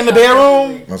like that in the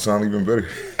bedroom? My sound even better.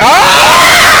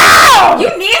 Oh! You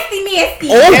nasty.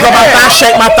 Oh, girl, my Yeah.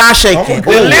 thigh shaking.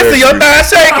 Well, listen, your thigh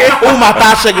shaking. Oh, my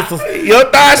thigh shaking. Your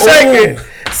thigh shaking.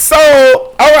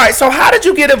 So, all right. So, how did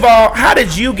you get involved? How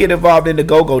did you get involved in the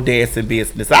go-go dancing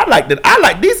business? I like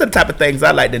these are the type of things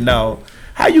I like to know.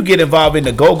 How you get involved in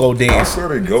the go-go I dance?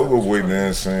 started Go-Go Boy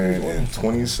dancing in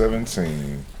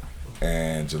 2017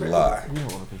 in July.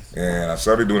 And I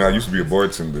started doing, I used to be a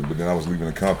bartender, but then I was leaving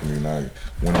the company and I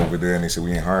went over there and they said,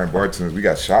 we ain't hiring bartenders. We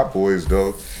got shop boys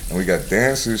though. And we got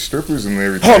dancers, strippers and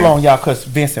everything. Hold on, y'all, because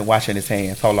Vincent washing his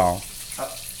hands. Hold on.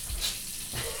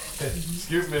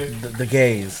 Excuse me. The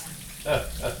gays.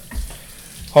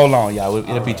 Hold on, y'all.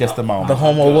 It'll be just a moment. The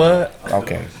homo what?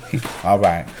 Okay. All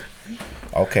right.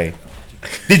 Okay.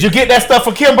 Did you get that stuff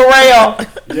for Kim Burrell?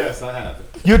 Yes, I have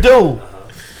it. You do.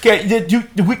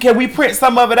 Can we print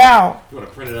some of it out? You want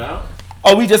to print it out?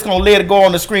 Or we just gonna let it go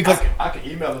on the screen? Cause I can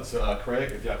email it to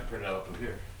Craig if y'all can print it out from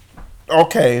here.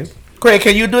 okay, Craig,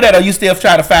 can you do that? Or you still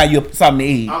trying to find you something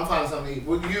to eat? I'm finding something to eat.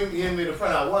 Would you give me to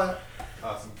print out what?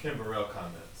 Some Kim Burrell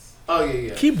comments. Oh,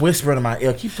 yeah. Keep whispering in my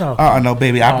ear. Keep talking. No,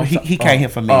 baby. He can't hear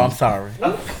from me. Oh, I'm sorry.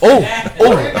 Oh,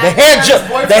 the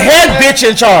head bitch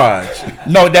in charge.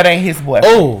 No, that ain't his boy.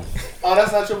 Oh, Oh,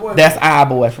 that's not your boy. That's our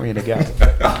boyfriend together.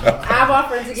 Our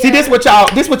boyfriend together. See, this what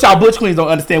y'all butch queens don't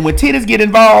understand. When titties get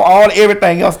involved,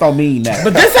 everything else don't mean that.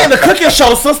 but this ain't the cooking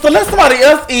show, sister. Let somebody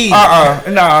else eat.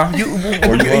 Nah. Oh, you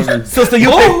hungry? Sister, you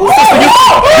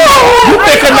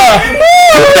thick enough.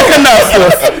 You thick enough,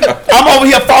 sis. I'm over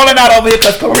here falling out over here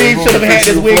because Kareem should have had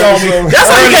this wig on me. That's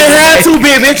why you can't have two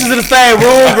big bitches in the same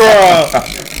room, girl.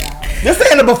 This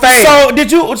ain't a buffet.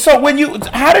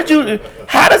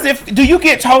 How does it, do you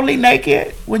get totally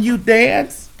naked when you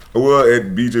dance? Well,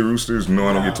 at BJ Roosters, no,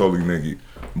 I don't get totally naked.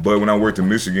 But when I worked in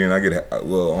Michigan, I get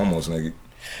almost naked.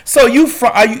 So you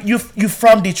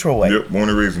from Detroit? Yep, born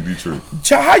and raised in Detroit.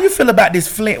 How you feel about this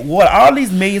Flint water? All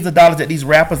these millions of dollars that these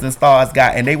rappers and stars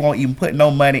got, and they won't even put no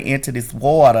money into this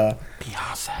water.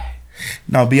 Beyonce.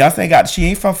 No, Beyonce she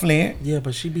ain't from Flint. Yeah,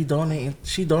 but she be donating.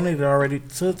 She donated already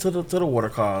to the water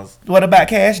cause. What about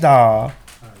Cash Doll?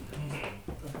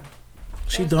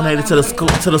 She donated to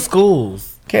the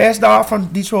schools. Cash Doll from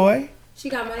Detroit. She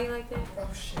got money like that?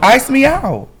 Ice me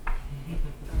out.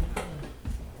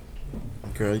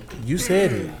 Girl, you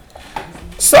said it.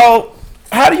 So,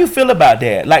 how do you feel about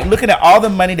that? Like looking at all the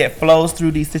money that flows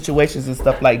through these situations and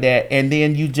stuff like that, and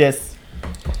then you just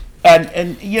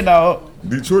and you know.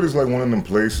 Detroit is like one of them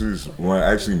places where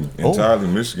actually entirely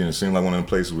Michigan, it seems like one of them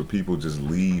places where people just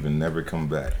leave and never come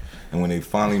back. And when they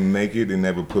finally make it, they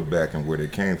never put back in where they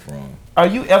came from. Are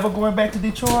you ever going back to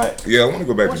Detroit? Yeah, I want to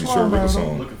go back What's to Detroit wrong, with a man?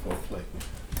 song. Looking for a plate.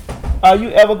 Are you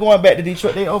ever going back to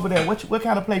Detroit? They over there. What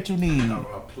kind of plate you need? A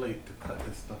plate to cut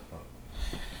this stuff up.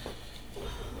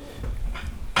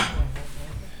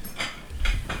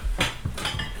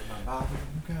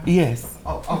 Yes.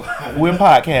 We're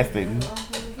podcasting.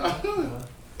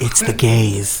 It's the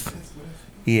gays.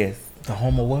 Yes. The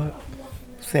homo what?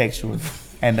 Sexual.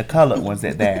 And the colored ones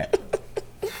at that.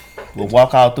 Will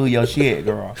walk all through your shit,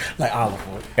 girl. Like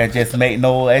Oliver. And just make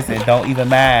noise and don't even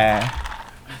mind.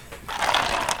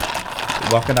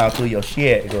 Walking out through your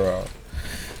shit, girl.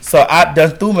 So I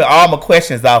done threw me all my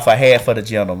questions off I had for the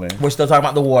gentleman. We're still talking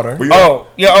about the water. Oh,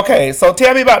 yeah, okay. So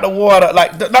tell me about the water.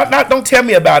 Like, don't tell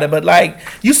me about it, but like,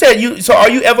 you said so are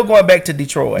you ever going back to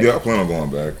Detroit? Yeah, I plan on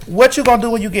going back. What you gonna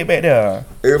do when you get back there?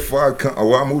 If I come,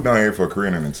 I moved down here for a career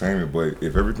in entertainment, but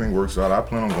if everything works out, I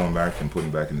plan on going back and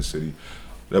putting back in the city.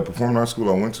 The performing arts school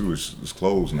I went to is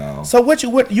closed now. So you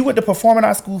went to performing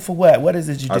arts school for what? What is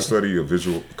it you do? I study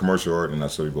commercial art, and I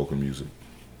study vocal music.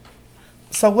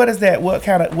 So what is that?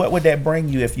 What would that bring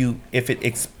you if it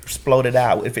exploded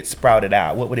out? If it sprouted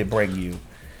out, what would it bring you?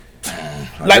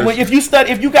 Like if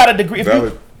you got a degree,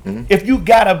 if you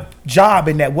got a job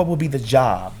in that, what would be the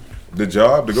job? The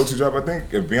job, the go-to job, I think.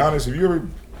 To be honest,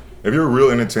 If you're a real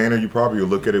entertainer, you probably will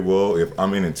look at it. Well, if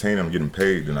I'm entertaining, I'm getting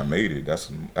paid, then I made it. That's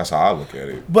how I look at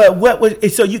it. But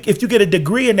if you get a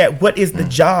degree in that, what is the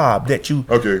job that you?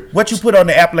 Okay. What you put on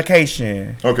the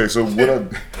application? Okay, so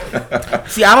what?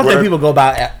 See, I don't think people go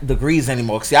by degrees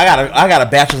anymore. See, I got a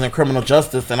bachelor's in criminal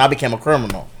justice, and I became a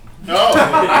criminal.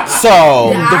 No.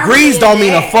 So degrees don't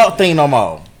mean a fuck thing no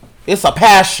more. It's a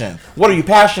passion. What are you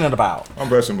passionate about? I'm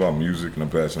passionate about music, and I'm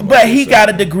passionate. But he got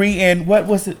a degree in what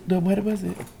was it? What was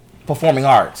it? Performing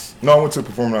arts. No, I went to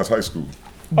performing arts high school.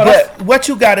 But what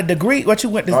you got a degree? What you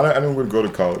went to? I didn't go to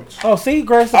college. Oh, see,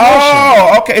 girl, it's a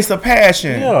passion. Oh, okay, it's a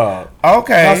passion. Yeah.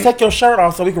 Okay. Now take your shirt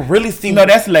off so we can really see. No,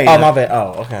 that's later. Oh, my bad.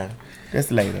 Oh, okay.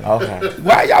 That's later. Okay.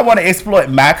 Why y'all want to exploit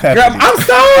my company? Girl, I'm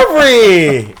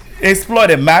sorry.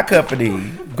 Exploiting my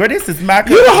company. Girl, this is my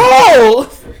company. You the hoe.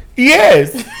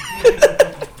 Yes.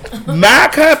 My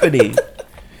company.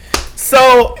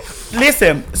 So,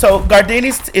 listen. So,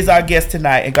 Guardini is our guest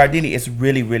tonight, and Guardini is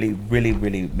really, really, really,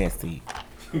 really messy.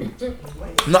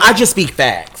 No, I just speak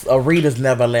facts. A reader's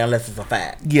never lay unless it's a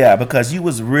fact. Yeah, because you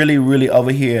was really, really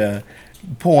over here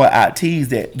pouring out teas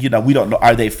that, we don't know.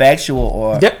 Are they factual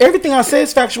or... Everything I say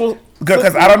is factual.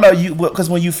 Because I don't know, because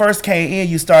when you first came in,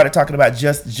 you started talking about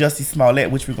Jussie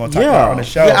Smollett, which we're going to talk about on the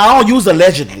show. Yeah, I don't use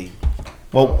allegedly.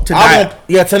 Well, tonight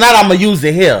I'm gonna use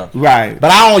it here. Right.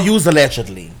 But I don't use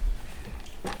allegedly.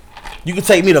 You can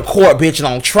take me to court, bitch, and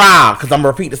on trial, because I'm gonna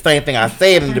repeat the same thing I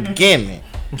said in the beginning.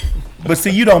 But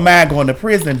see, you don't mind going to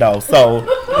prison though, so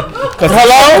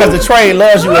because the trade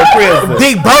loves you in prison.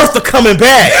 Big Bertha coming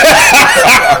back.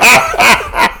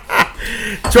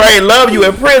 Trade love you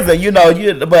in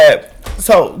prison, but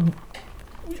so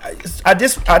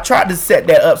I tried to set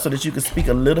that up so that you could speak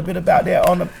a little bit about that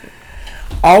on the.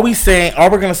 All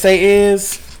we're gonna say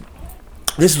is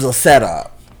this was a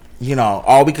setup.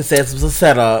 All we can say is it was a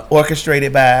setup.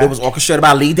 It was orchestrated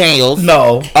by Lee Daniels.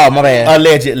 No. Oh, my bad.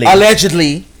 Allegedly.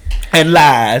 And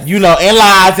lies. And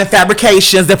lies and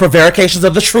fabrications and prevarications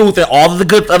of the truth and all of the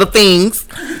good other things.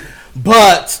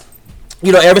 But,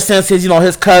 ever since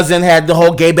his cousin had the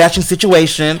whole gay bashing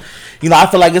situation, I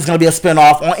feel like it's gonna be a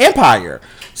spinoff on Empire.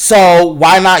 So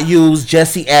why not use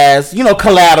Jesse as,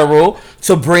 collateral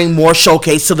to bring more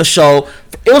showcase to the show?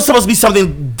 It was supposed to be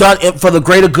something done for the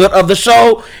greater good of the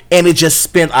show, and it just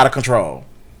spun out of control.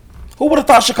 Who would have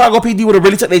thought Chicago PD would have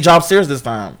really took their job serious this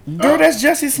time? Girl, that's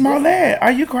Jussie Smollett.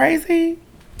 Are you crazy?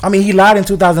 I mean, he lied in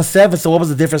 2007, so what was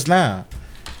the difference now?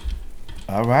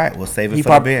 All right, we'll save it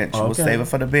for the bench. Okay. We'll save it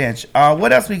for the bench.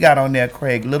 What else we got on there,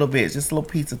 Craig? Little bit, just a little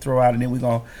piece to throw out, and then we're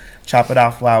going to chop it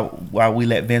off while we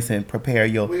let Vincent prepare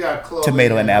your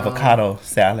tomato and avocado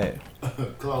salad.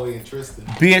 Chloe and Tristan.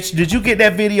 Bitch, did you get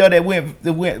that video that went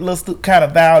a little kind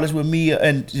of violence with me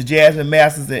and Jasmine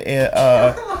Masters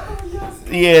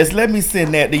yes, let me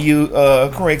send that to you,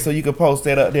 Craig, so you can post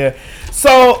that up there.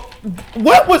 So,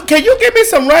 can you give me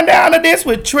some rundown of this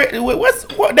with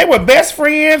what they were best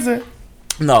friends?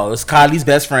 No, it's Kylie's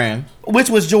best friend.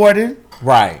 Which was Jordan.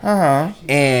 Right. Uh-huh.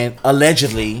 And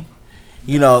allegedly,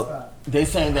 they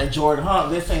saying that Jordan,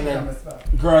 they're saying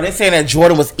that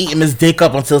Jordan was eating his dick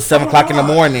up until 7 o'clock in the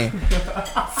morning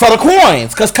for the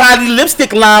coins, because Kylie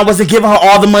lipstick line wasn't giving her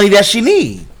all the money that she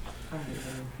need.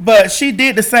 But she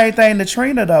did the same thing to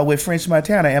Trina though with French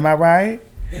Montana. Am I right?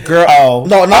 Girl,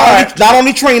 not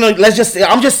only Trina.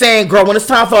 I'm just saying, girl. When it's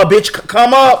time for a bitch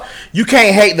come up, you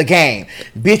can't hate the game,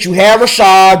 bitch. You had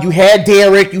Rashad, you had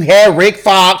Derek, you had Rick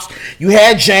Fox, you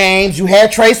had James, you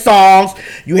had Trey Songz,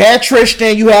 you had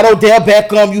Tristan, you had Odell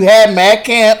Beckham, you had Matt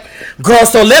Camp. Girl,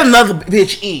 so let another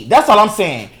bitch eat. That's all I'm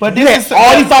saying. But you had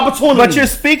all these opportunities. But you're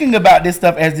speaking about this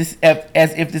stuff as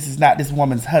if this is not this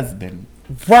woman's husband.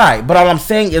 Right, but all I'm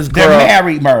saying is, girl, they're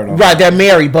married, murder. Right, they're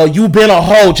married, but you've been a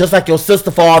hoe just like your sister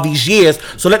for all these years.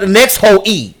 So let the next hoe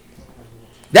eat.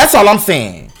 That's all I'm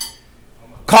saying.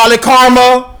 Call it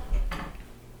karma.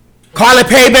 Call it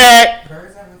payback.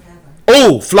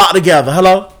 Ooh, flock together.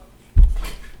 Hello.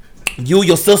 You,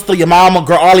 your sister, your mama,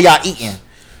 girl, all of y'all eating.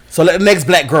 So let the next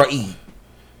black girl eat.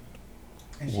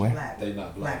 And what? Black. They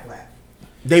not black.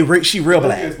 She real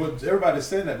black. Yes, but everybody's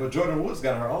saying that. But Jordan Woods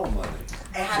got her own money.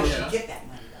 And how did she get that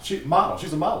money? She's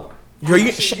a modeler. Girl,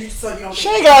 she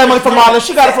ain't got that money from modeling.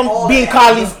 She got it from being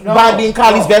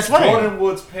Kylie's best friend. Jordan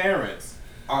Woods' parents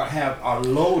are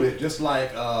loaded, just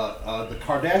like the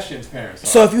Kardashians' parents are.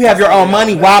 So if you have your own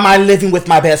money, why am I living with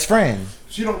my best friend?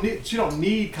 She don't need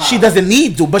Kylie. She doesn't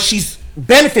need to, but she's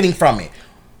benefiting from it.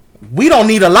 We don't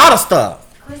need a lot of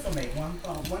stuff. Crystal made one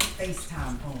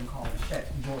FaceTime phone call and shut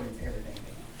Jordan's everything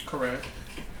down. Correct.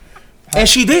 And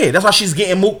she did. That's why she's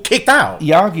getting kicked out.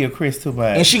 Y'all give Chris too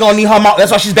much. And she gonna need her mom.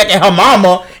 That's why she's back at her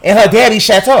mama and her daddy's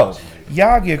chateau.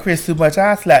 Y'all give Chris too much.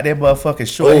 I slap that motherfucking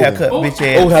short haircut bitch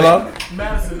ass. Oh, hello.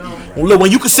 Look,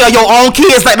 when you can sell your own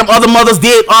kids like them other mothers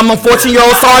did on them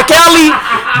 14-year-old Sarah Kelly,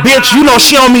 bitch, you know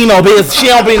she don't mean no business. She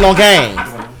don't mean no games.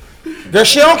 Girl,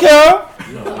 she don't care.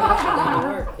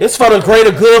 It's for the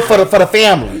greater good for the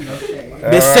family.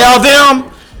 They sell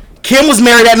them. Kim was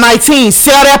married at 19.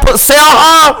 Sell her.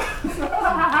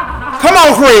 Come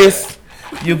on, Chris.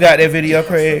 You got that video,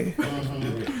 Craig?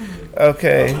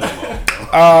 Okay.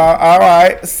 All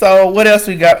right. So what else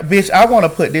we got, bitch? I want to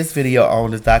put this video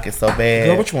on this docket so bad.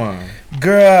 Girl, which one?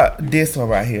 Girl, this one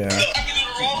right here.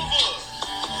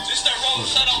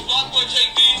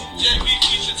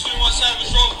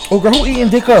 Oh, girl, who eating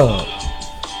dick up?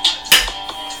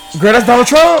 Girl, that's Donald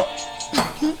Trump.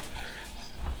 Girl,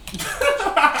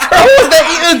 who is that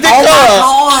eating dick Oh my up?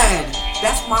 God,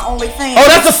 that's my only thing. Oh,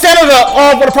 that's the senator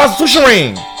for the prostitution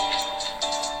ring.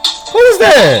 Who is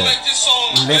that?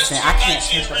 Listen, I can't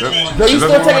take the Girl, you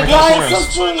still taking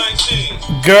clients?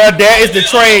 Girl, that is the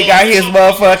trade. Got his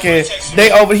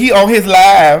motherfucking. He on his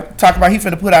live talking about he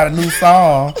finna put out a new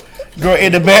song. Girl,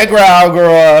 in the background,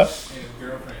 girl.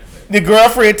 The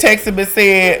girlfriend texted him and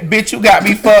said, "Bitch, you got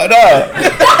me fucked up."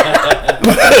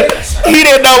 He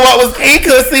didn't know what was. He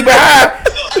couldn't see behind.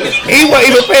 He wasn't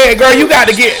even paying. Girl, you got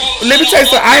to get. Let me tell you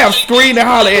something. I have screamed and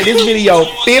hollered at this video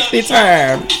 50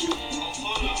 times.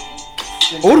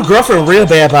 Oh, the girlfriend real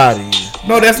bad body.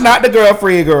 No, that's not the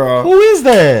girlfriend, girl. Who is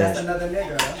that? That's another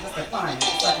nigga. That's a client.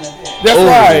 Sucking a dick. That's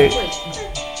right.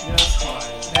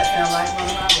 That sound like one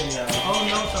of my videos.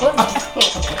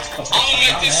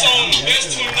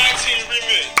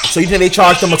 So you think they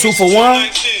charged them a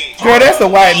 2-for-1? Girl, that's a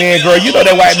white man, girl. You know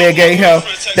that white man gave him.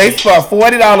 They spent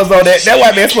 $40 on that. That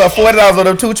white man spent $40 on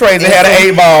them 2 trays and had an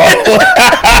 8-ball.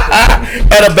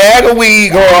 And a bag of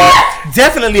weed, girl.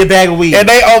 Definitely a bag of weed. And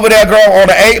they over there, girl, on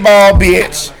the 8-ball,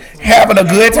 bitch. Having a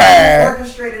good time.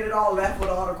 Orchestrated it all, left with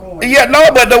all the coins. Yeah,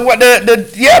 no, but the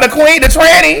queen, the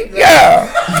tranny, yeah.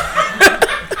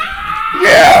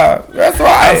 Yeah, that's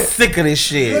right. I'm sick of this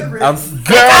shit. Girl,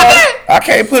 I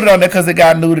can't put it on there because it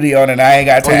got nudity on it. And I ain't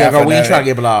got time yeah, girl, for we that. ain't trying to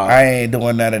get blocked. I ain't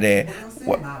doing none of that.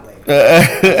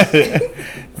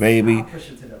 Baby.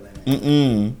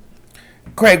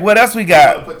 Craig, what else we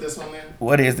got? Put this one in.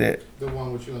 What is it? The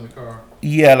one with you in the car.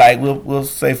 Yeah, like we'll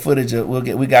say footage.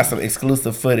 We got some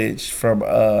exclusive footage from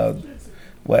we'll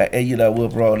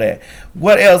roll that.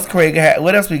 What else, Craig?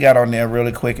 What else we got on there,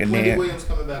 really quick, and Wendy then. Williams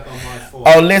coming back on March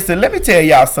 4th. Oh, listen, let me tell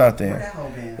y'all something.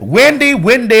 Wendy,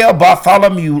 Wendell,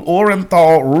 Bartholomew,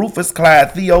 Orenthal, Rufus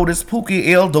Clyde, Theodis, Pookie,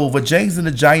 Eldover, James and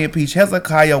the Giant Peach,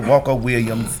 Hezekiah Walker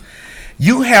Williams.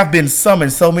 You have been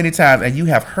summoned so many times, and you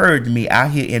have heard me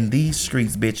out here in these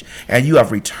streets, bitch, and you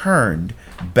have returned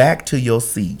back to your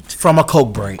seat. From a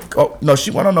coke break. Oh, no, she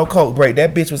wasn't on no coke break.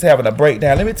 That bitch was having a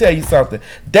breakdown. Let me tell you something.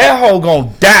 That hoe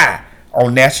gonna die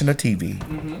on national TV.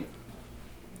 Mm-hmm.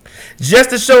 Just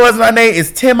to show us my name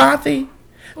is Timothy.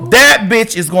 That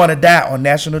bitch is going to die on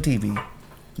national TV.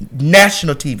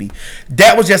 National TV.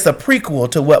 That was just a prequel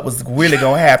to what was really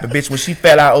going to happen, bitch, when she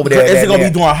fell out over there. Is it going to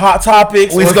be doing Hot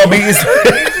Topics? It's going to be...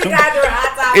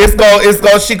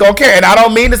 She gonna care. And I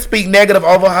don't mean to speak negative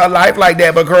over her life like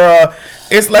that, but girl,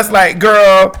 it's less like,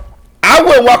 girl, I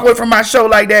wouldn't walk away from my show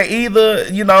like that either,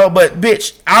 but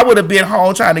bitch, I would have been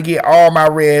home trying to get all my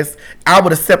rest. I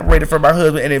would have separated from my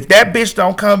husband. And if that bitch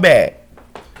don't come back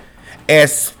and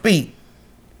speak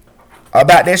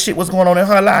about that shit what's going on in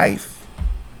her life,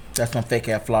 that's some fake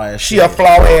ass fly ass she shit. a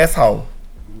flawed asshole.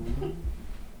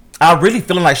 I really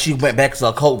feeling like she went back to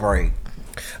a coke break.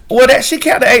 Well, that she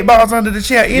kept the 8 balls under the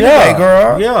chair anyway,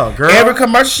 girl. Yeah, girl. Every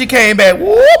commercial she came back,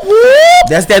 whoop whoop.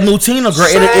 That's that new Tina, girl.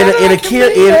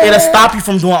 It'll stop you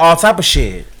from doing all type of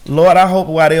shit. Lord, I hope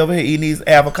while they over here eating these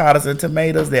avocados and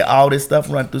tomatoes, that all this stuff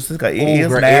run through. Cause it is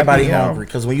girl, everybody hungry.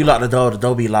 Cause when you lock the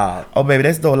door be loud. Oh, baby,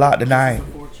 that's door locked tonight.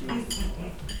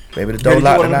 Baby, the door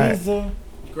locked tonight.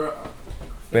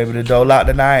 Baby, the door locked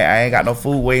tonight. I ain't got no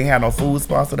food. We ain't have no food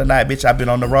sponsor tonight, bitch. I been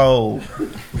on the road.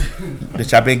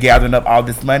 Bitch, I been gathering up all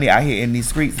this money out here in these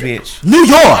streets, bitch. New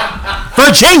York,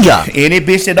 Virginia, any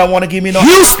bitch that don't want to give me no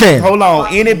Houston. Hold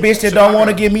on, any bitch that don't want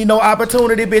to give me no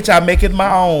opportunity, bitch, I make it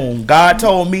my own. God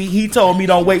told me, He told me,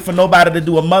 don't wait for nobody to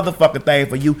do a motherfucking thing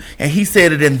for you, and He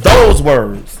said it in those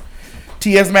words.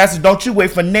 T.S. Masters, don't you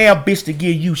wait for now, bitch, to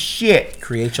give you shit.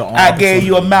 Create your own. I gave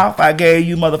you a mouth. I gave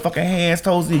you motherfucking hands,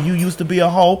 toes. And you used to be a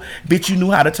hoe. Bitch, you knew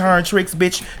how to turn tricks,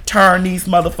 bitch. Turn these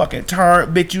motherfucking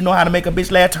Bitch, you know how to make a bitch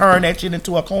laugh. Turn that shit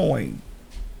into a coin.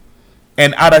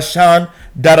 And Adashan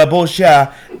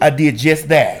Darabosha, I did just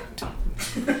that.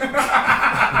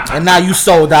 And now you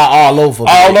sold out all over.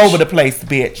 All bitch. over the place,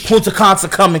 bitch. Punta Cana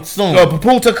coming soon.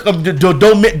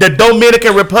 The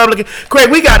Dominican Republic. Craig,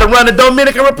 we got to run the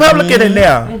Dominican Republic in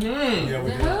there.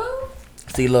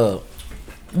 See, look.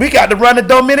 We got to run the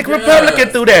Dominican Republican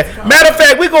through that. Matter of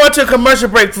fact, we going to a commercial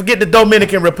break to get the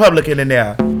Dominican Republican in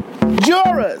there.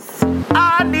 Jurors,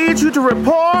 I need you to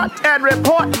report and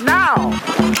report now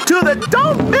to the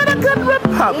Dominican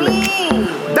Republic.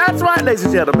 That's right, ladies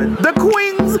and gentlemen. The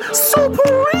Queen's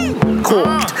Supreme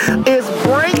Court is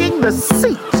bringing the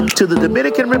seat to the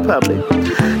Dominican Republic.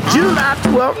 July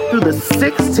 12th through the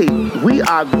 16th, we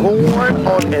are going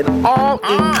on an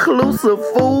all-inclusive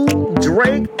food,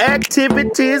 drink,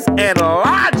 activities, and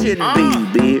lodging,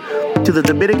 baby, to the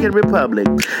Dominican Republic.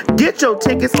 Get your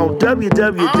tickets on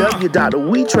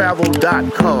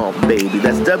www.wetravel.com, baby.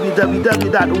 That's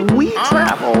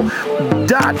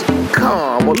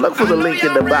www.wetravel.com. Well, look for the link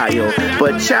in the bio.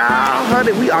 But child,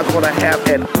 honey, we are going to have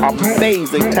an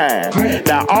amazing time.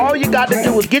 Now, all you got to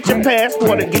do is get your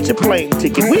passport and get your plane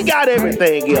ticket. We got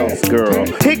everything else, girl.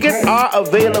 Tickets are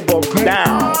available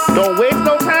now. Don't waste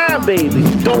no time, baby.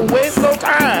 Don't waste no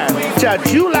time. Child,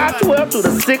 July 12th through the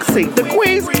 16th, the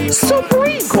Queen's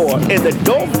Supreme Court in the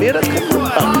Dominican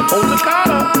Republic. Punta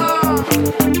Cana.